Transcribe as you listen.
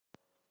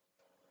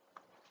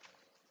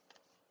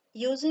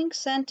Using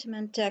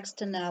sentiment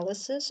text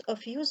analysis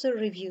of user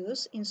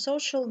reviews in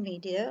social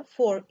media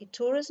for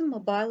e-tourism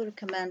mobile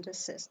recommender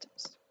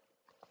systems.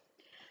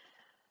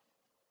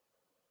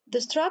 The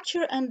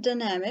structure and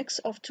dynamics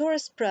of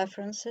tourist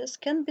preferences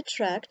can be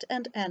tracked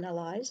and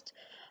analyzed.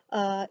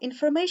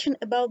 Information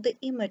about the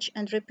image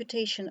and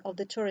reputation of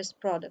the tourist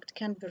product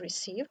can be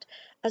received,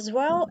 as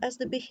well as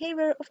the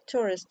behavior of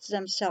tourists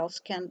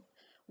themselves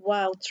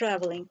while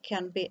traveling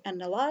can be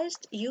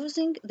analyzed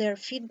using their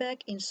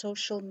feedback in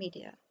social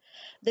media.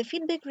 The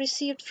feedback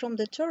received from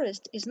the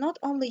tourist is not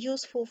only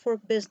useful for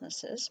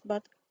businesses,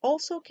 but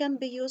also can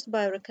be used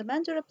by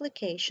recommender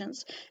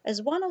applications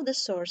as one of the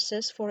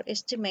sources for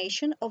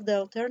estimation of the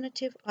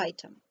alternative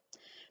item.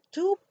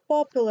 Two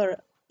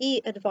popular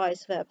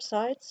e-advice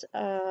websites,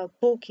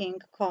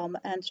 Booking.com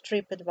and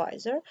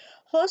TripAdvisor,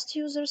 host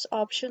users'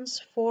 options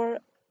for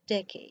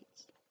decades.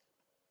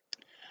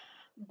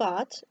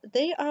 But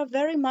they are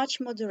very much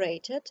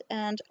moderated,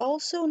 and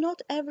also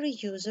not every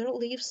user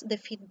leaves the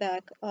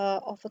feedback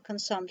of a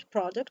consumed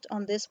product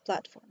on these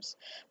platforms.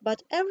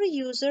 But every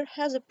user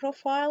has a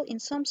profile in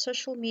some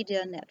social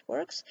media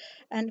networks,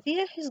 and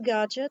via his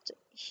gadget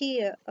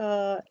he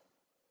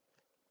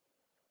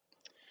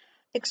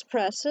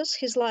expresses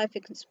his life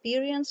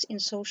experience in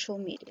social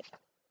media.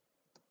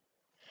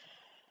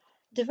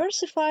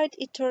 Diversified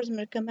e-tourism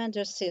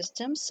recommender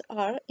systems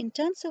are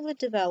intensively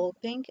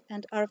developing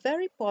and are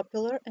very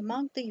popular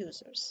among the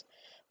users.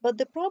 But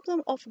the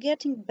problem of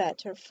getting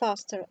better,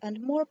 faster,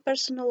 and more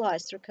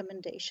personalized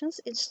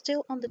recommendations is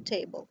still on the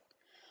table.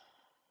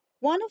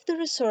 One of the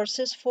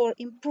resources for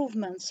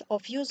improvements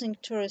of using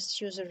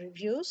tourist user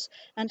reviews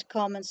and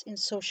comments in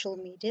social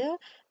media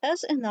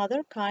as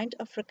another kind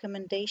of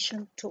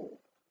recommendation tool.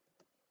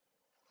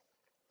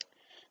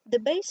 The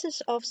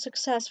basis of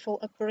successful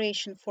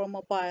operation for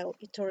mobile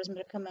e-tourism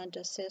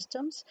recommender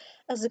systems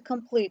as a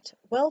complete,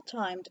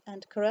 well-timed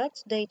and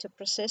correct data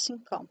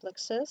processing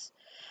complexes.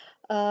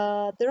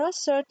 There are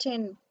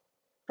certain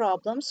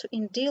problems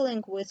in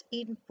dealing with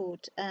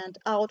input and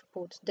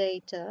output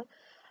data,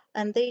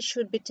 and they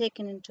should be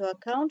taken into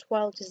account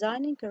while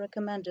designing the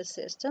recommender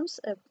systems,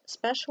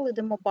 especially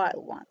the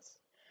mobile ones.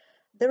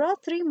 There are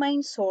three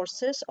main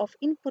sources of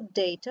input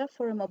data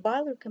for a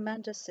mobile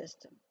recommender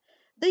system.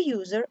 The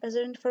user as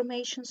an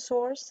information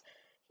source,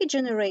 he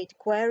generates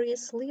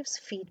queries, leaves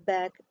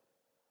feedback,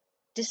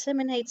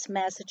 disseminates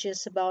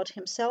messages about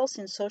himself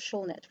in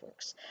social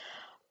networks.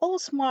 All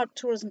smart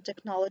tourism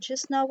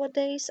technologies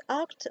nowadays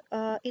act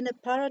in a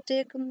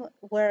paradigm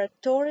where a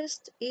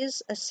tourist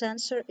is a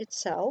sensor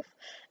itself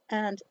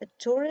and a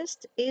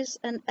tourist is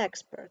an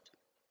expert.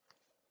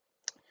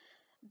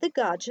 The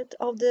gadget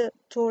of the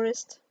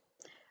tourist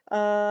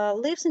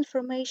leaves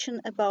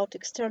information about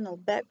external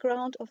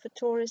background of a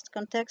tourist,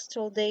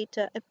 contextual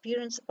data,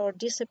 appearance or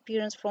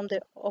disappearance from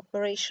the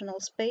operational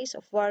space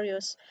of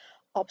various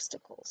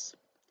obstacles.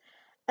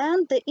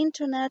 And the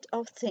Internet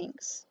of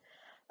Things.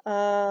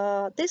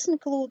 This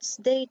includes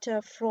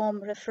data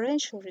from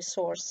referential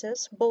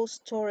resources,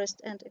 both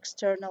tourist and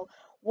external,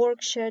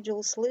 work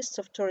schedules, lists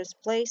of tourist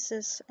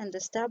places and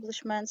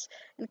establishments,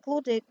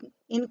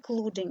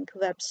 including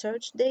web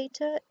search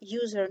data,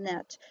 user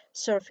net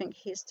surfing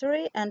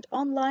history, and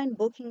online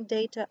booking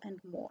data, and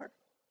more.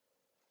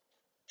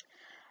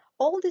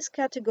 All these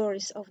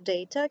categories of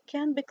data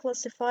can be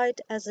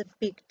classified as a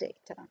big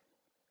data.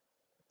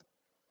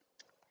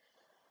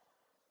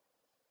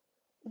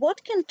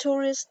 What can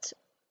tourists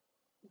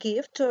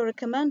give to a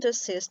recommender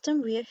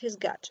system via his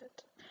gadget?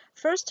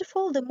 First of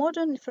all, the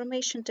modern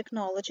information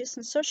technologies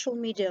and social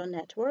media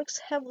networks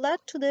have led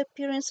to the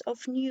appearance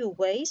of new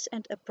ways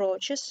and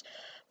approaches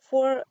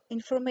for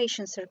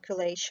information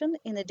circulation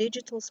in a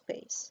digital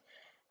space.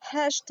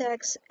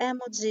 Hashtags,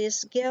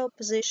 emojis,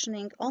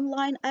 geo-positioning,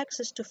 online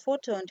access to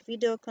photo and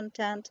video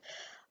content,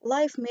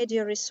 live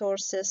media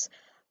resources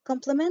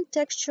complement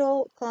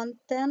textual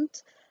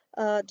content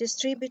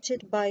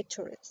distributed by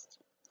tourists.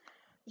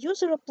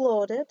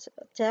 User-uploaded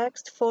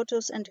text,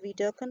 photos, and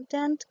video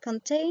content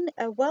contain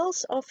a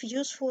wealth of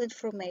useful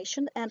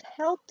information and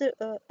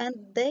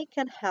they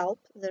can help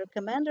the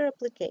recommender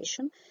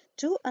application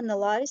to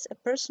analyze a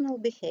personal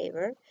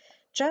behavior,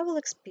 travel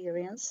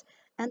experience,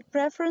 and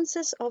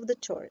preferences of the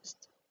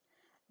tourist.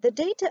 The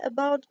data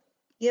about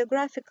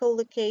geographical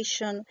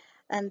location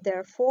and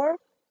therefore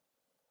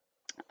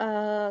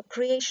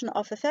creation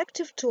of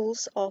effective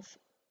tools of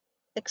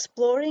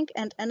exploring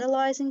and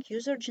analyzing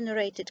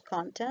user-generated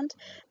content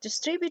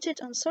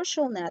distributed on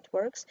social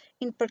networks,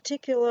 in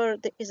particular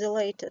the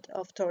isolated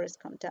of tourist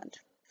content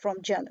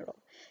from general,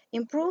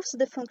 improves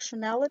the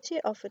functionality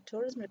of a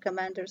tourism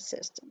recommender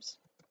systems.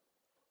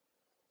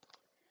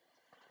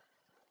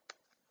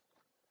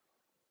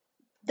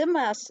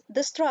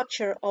 The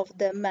structure of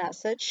the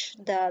message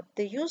that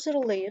the user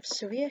leaves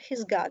via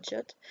his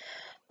gadget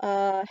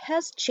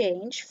has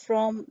changed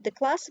from the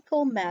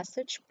classical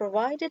message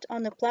provided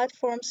on the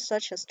platforms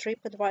such as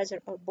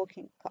TripAdvisor or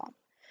Booking.com.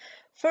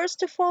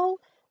 First of all,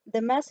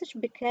 the message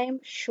became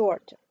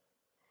shorter.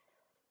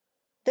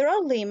 There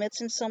are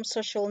limits in some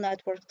social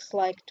networks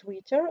like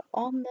Twitter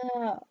on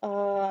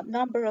the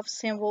number of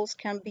symbols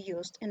can be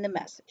used in the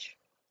message.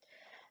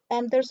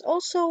 And there's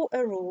also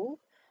a rule,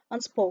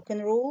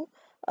 unspoken rule,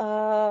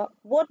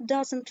 what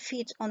doesn't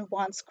fit on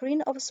one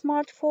screen of a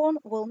smartphone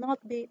will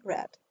not be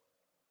read.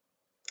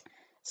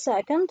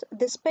 Second,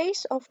 the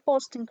space of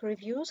posting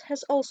reviews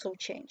has also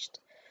changed.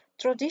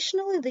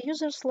 Traditionally, the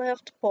users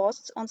left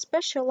posts on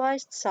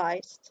specialized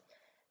sites,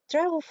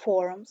 travel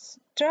forums,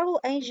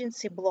 travel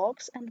agency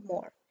blogs, and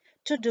more.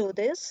 To do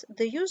this,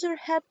 the user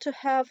had to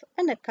have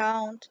an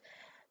account,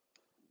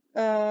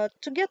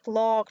 to get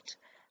logged,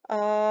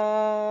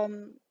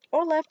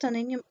 or left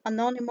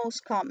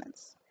anonymous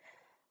comments.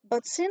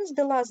 But since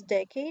the last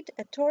decade,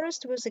 a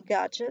tourist with a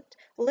gadget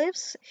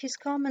leaves his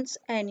comments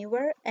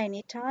anywhere,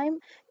 anytime,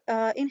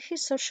 in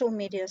his social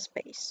media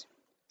space.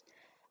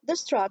 The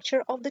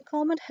structure of the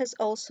comment has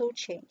also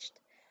changed.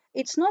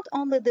 It's not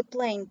only the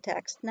plain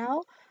text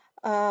now,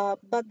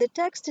 but the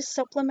text is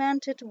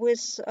supplemented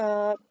with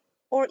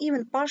or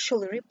even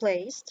partially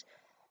replaced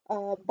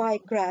by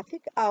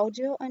graphic,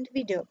 audio, and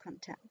video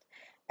content.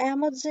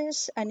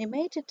 Emojis,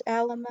 animated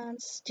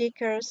elements,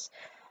 stickers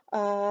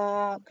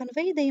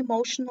convey the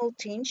emotional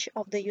tinge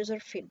of the user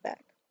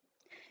feedback.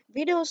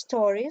 Video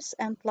stories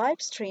and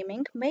live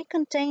streaming may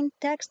contain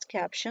text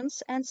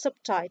captions and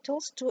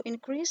subtitles to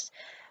increase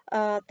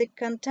the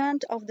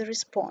content of the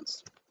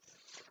response.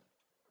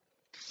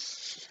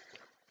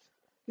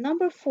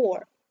 Number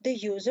 4, the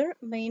user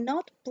may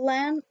not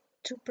plan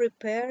to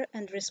prepare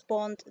and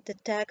respond the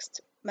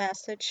text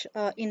message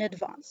in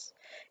advance.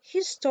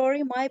 His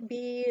story might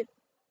be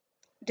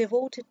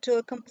devoted to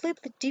a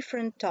completely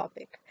different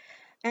topic,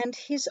 and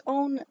his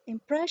own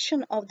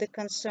impression of the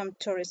concerned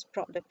tourist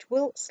product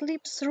will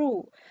slip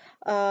through,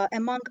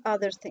 among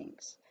other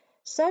things.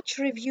 Such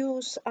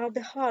reviews are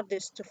the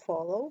hardest to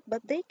follow,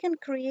 but they can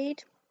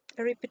create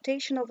a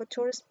reputation of a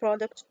tourist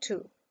product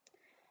too.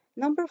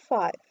 Number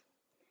 5,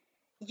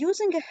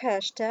 using a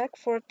hashtag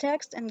for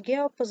text and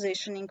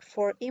geo-positioning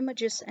for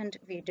images and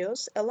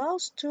videos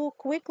allows to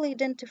quickly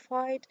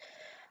identify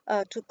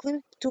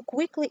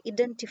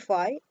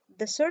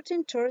the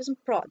certain tourism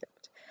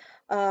product.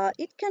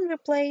 It can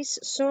replace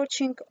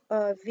searching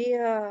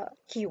via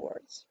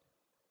keywords.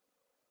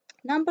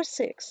 Number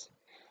 6,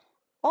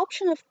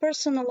 option of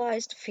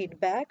personalized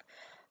feedback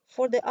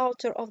for the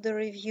author of the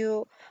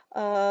review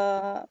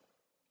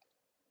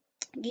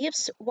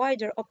gives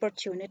wider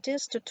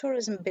opportunities to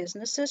tourism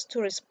businesses to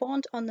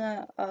respond on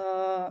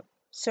a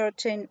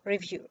certain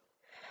review.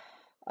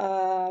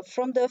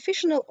 From the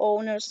official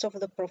owners of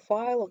the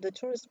profile of the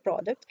tourist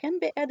product can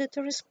be added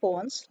a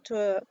response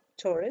to a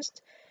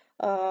tourist,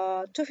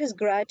 to his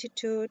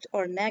gratitude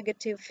or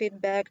negative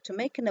feedback, to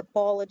make an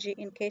apology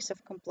in case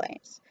of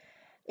complaints.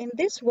 In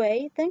this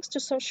way, thanks to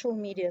social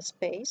media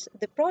space,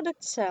 the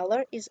product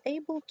seller is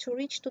able to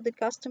reach to the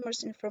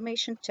customer's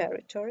information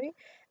territory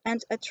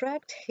and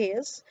attract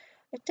his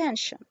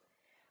attention.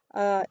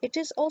 It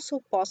is also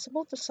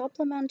possible to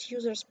supplement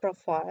user's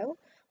profile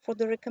for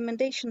the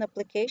recommendation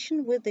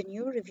application with the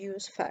new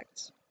reviews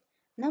facts.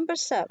 Number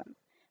 7,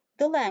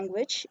 the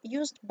language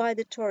used by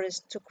the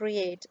tourist to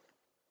create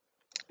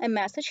a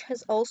message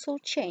has also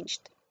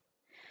changed.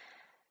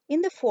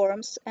 In the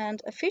forums and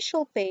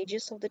official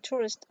pages of the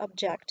tourist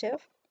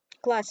objective,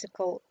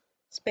 classical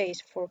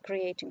space for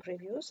creating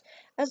reviews,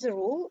 as a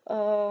rule,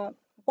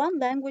 one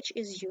language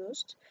is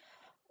used,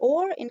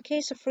 or in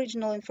case of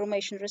regional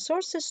information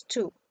resources,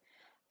 two: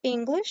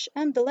 English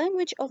and the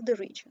language of the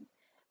region.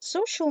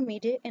 Social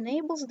media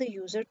enables the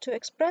user to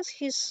express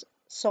his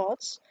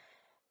thoughts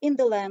in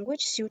the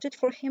language suited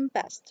for him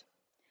best.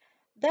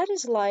 That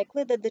is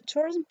likely that the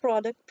tourism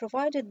product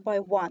provided by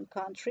one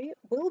country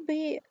will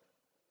be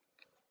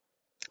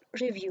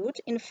reviewed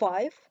in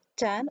 5,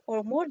 10,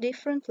 or more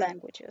different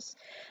languages.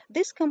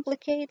 This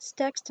complicates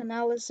text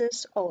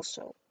analysis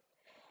also.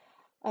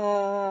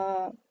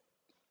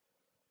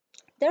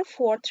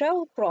 Therefore,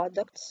 travel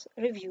products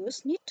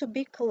reviews need to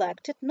be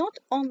collected not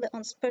only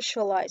on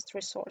specialized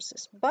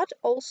resources, but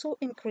also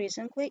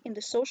increasingly in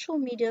the social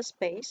media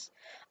space.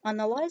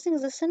 Analyzing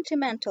the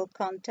sentimental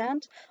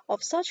content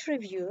of such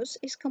reviews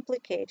is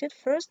complicated,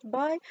 first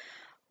by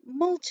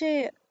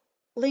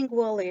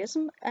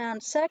multilingualism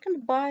and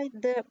second by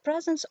the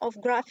presence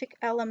of graphic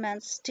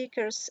elements,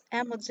 stickers,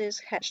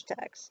 emojis,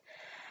 hashtags.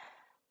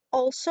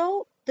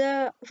 Also,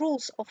 the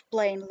rules of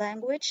plain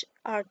language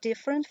are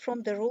different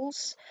from the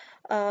rules,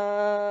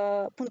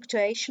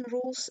 punctuation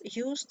rules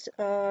used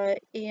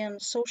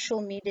in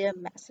social media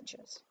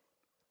messages.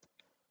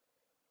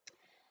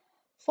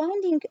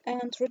 Finding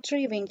and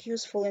retrieving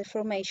useful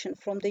information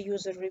from the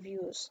user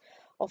reviews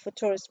of a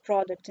tourist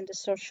product in the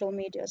social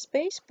media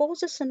space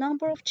poses a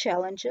number of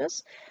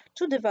challenges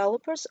to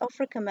developers of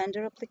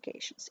recommender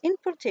applications. In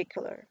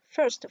particular,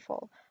 first of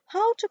all,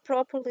 how to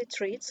properly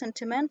treat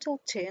sentimental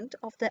tint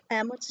of the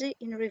emoji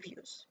in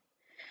reviews.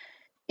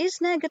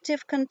 Is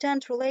negative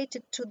content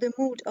related to the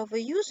mood of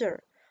a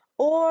user,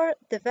 or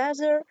the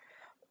weather,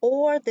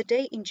 or the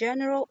day in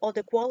general, or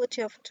the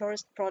quality of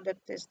tourist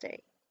product this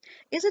day?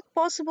 Is it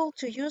possible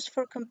to use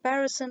for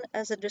comparison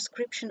as a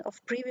description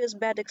of previous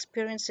bad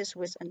experiences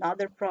with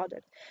another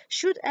product?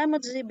 Should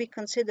emoji be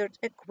considered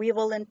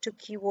equivalent to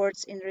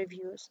keywords in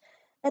reviews,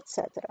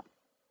 etc.?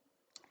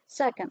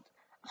 Second,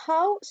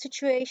 how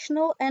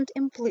situational and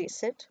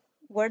implicit,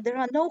 where there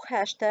are no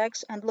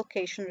hashtags and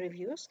location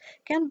reviews,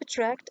 can be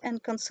tracked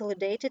and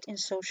consolidated in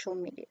social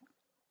media.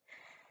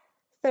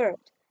 Third,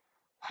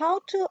 how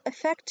to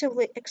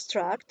effectively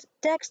extract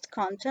text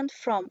content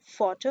from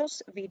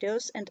photos,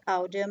 videos, and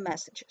audio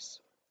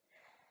messages.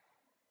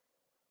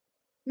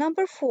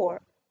 Number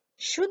 4.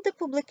 Should the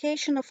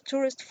publication of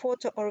tourist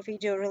photo or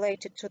video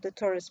related to the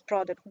tourist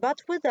product,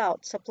 but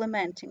without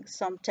supplementing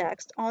some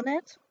text on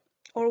it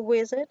or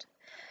with it,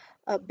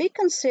 be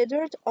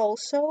considered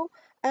also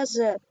as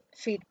a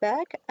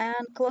feedback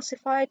and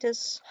classified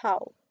as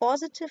how?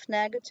 Positive,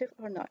 negative,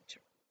 or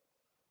neutral?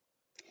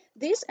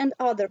 These and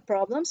other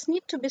problems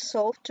need to be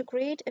solved to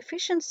create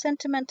efficient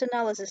sentiment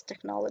analysis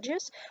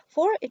technologies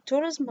for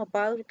e-tourism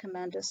mobile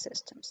recommender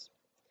systems.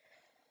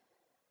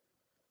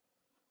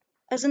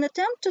 As an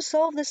attempt to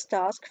solve this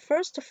task,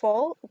 first of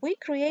all, we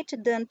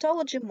created the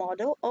ontology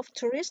model of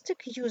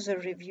touristic user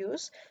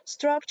reviews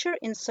structure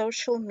in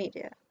social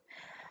media.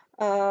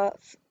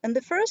 In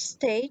the first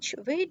stage,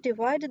 we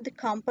divided the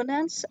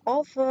components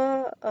of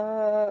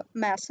a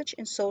message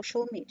in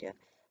social media.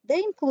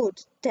 They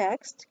include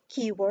text,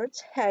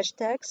 keywords,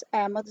 hashtags,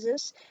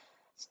 emojis,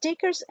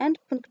 stickers, and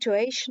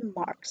punctuation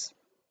marks.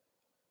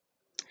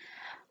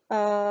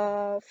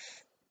 At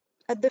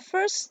the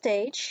first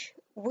stage,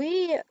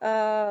 we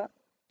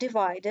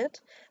divided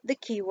the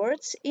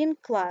keywords in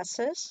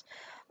classes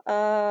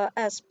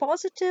as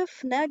positive,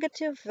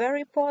 negative,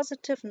 very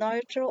positive,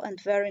 neutral,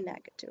 and very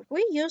negative.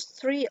 We used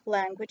 3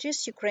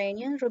 languages,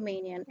 Ukrainian,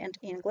 Romanian, and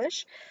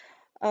English,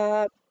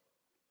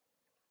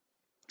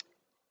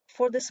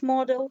 for this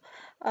model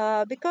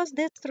because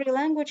these 3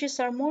 languages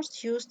are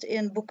most used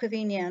in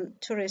Bukovinian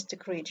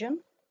touristic region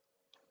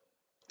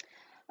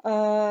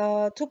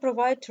to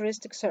provide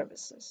touristic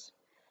services.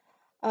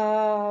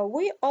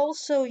 We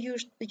also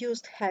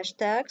used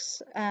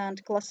hashtags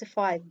and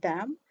classified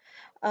them.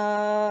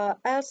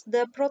 As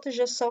the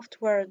Protege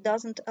software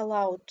doesn't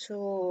allow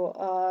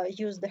to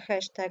use the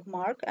hashtag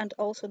mark and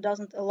also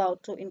doesn't allow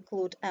to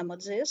include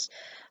emojis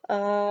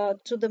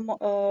to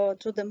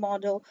the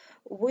model,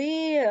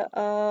 we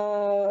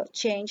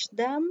changed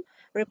them,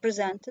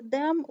 represented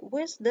them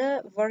with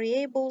the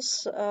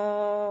variables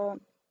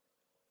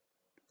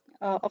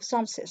of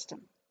some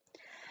system.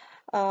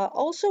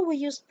 Also, we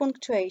used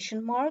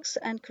punctuation marks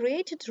and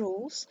created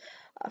rules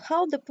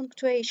how the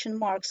punctuation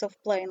marks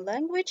of plain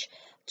language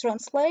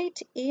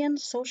translate in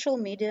social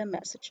media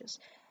messages.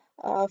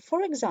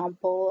 For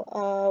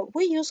example,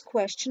 we use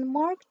question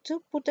mark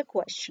to put a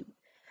question.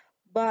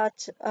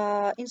 But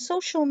in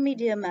social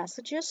media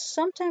messages,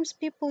 sometimes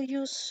people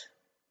use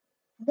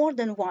more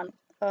than one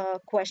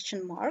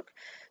question mark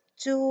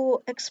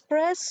to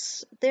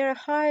express their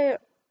higher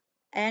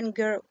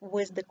anger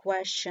with the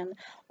question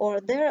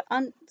or their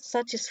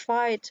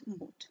unsatisfied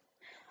mood.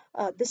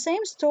 The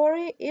same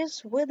story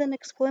is with an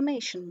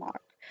exclamation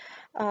mark.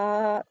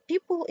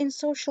 People in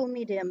social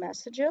media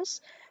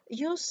messages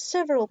use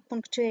several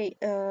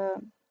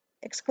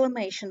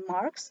exclamation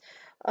marks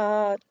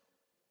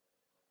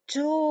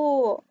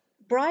to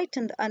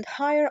brighten and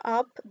higher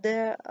up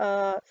the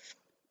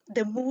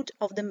mood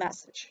of the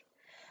message.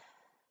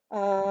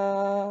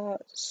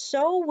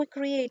 So we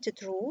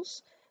created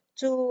rules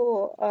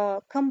to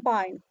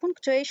combine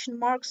punctuation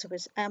marks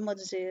with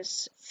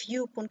emojis,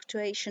 few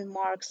punctuation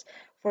marks,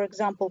 for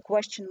example,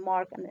 question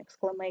mark and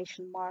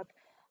exclamation mark,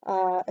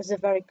 as a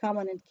very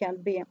common. It can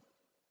be.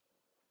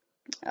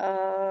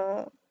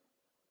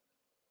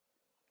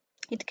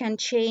 It can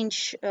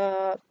change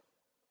the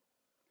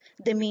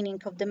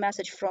meaning of the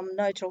message from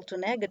neutral to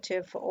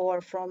negative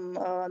or from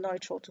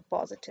neutral to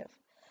positive.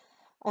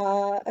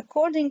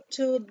 According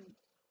to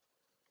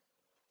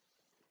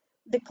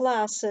the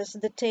classes,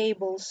 the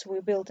tables,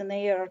 we built an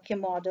hierarchy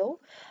model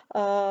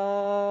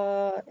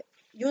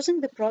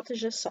using the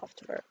Protege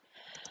software.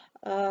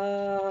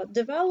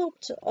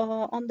 Developed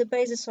on the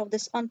basis of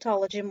this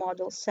ontology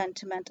model,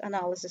 sentiment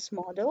analysis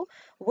model,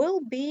 will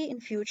be in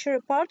future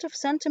a part of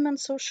sentiment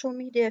social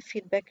media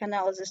feedback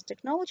analysis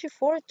technology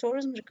for a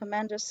tourism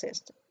recommender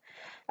system.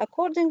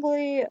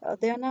 Accordingly,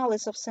 the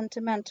analysis of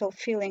sentimental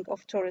feeling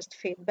of tourist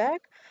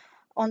feedback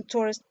on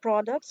tourist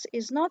products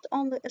is not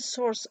only a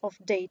source of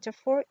data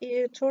for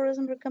a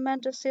tourism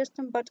recommender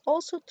system, but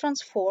also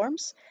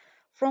transforms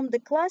from the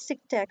classic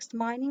text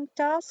mining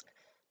task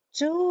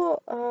to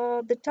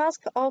the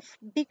task of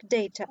big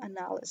data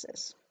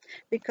analysis,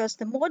 because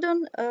the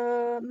modern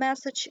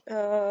message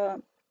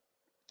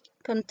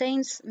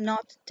contains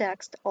not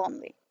text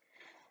only.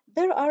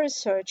 There are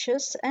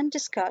researches and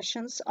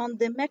discussions on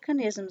the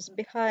mechanisms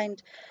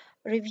behind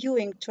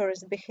reviewing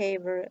tourist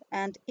behavior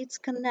and its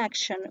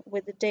connection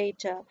with the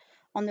data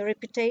on the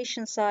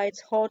reputation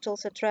sites,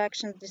 hotels,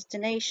 attractions,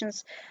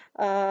 destinations,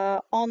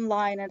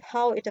 online, and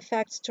how it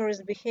affects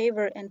tourist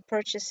behavior and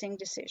purchasing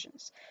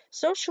decisions.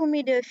 Social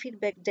media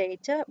feedback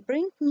data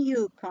bring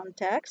new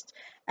context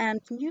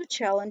and new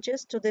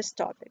challenges to this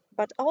topic,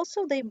 but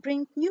also they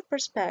bring new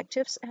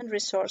perspectives and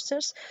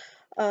resources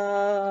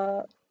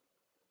to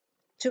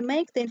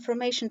make the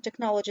information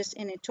technologies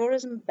in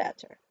tourism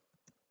better.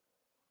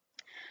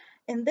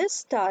 In this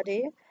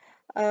study,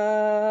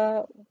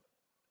 uh,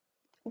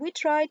 we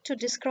tried to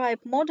describe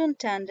modern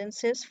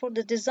tendencies for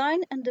the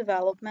design and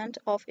development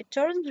of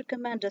tourism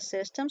recommender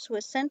systems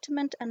with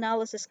sentiment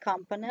analysis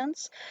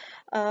components,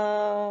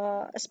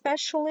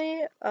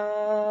 especially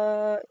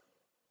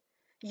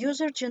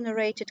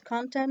user-generated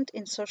content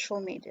in social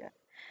media.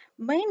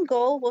 Main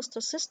goal was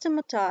to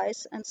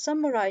systematize and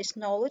summarize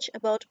knowledge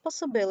about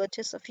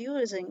possibilities of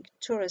using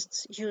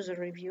tourists' user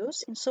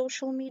reviews in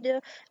social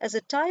media as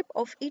a type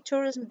of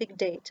e-tourism big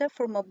data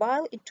for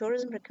mobile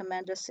e-tourism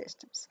recommender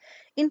systems.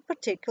 In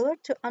particular,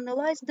 to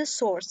analyze the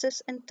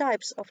sources and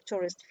types of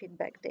tourist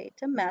feedback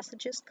data,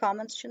 messages,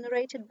 comments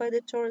generated by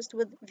the tourist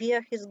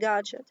via his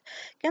gadget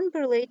can be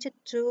related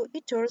to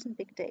e-tourism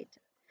big data.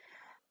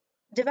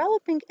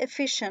 Developing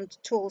efficient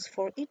tools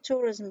for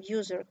e-tourism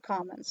user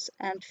comments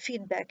and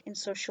feedback in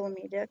social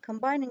media,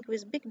 combining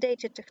with big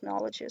data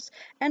technologies,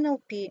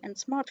 NLP, and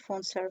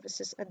smartphone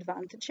services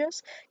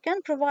advantages,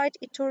 can provide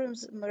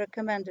e-tourism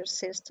recommender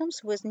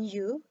systems with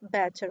new,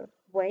 better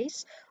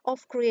ways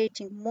of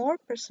creating more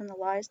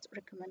personalized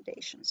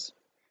recommendations.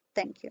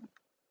 Thank you.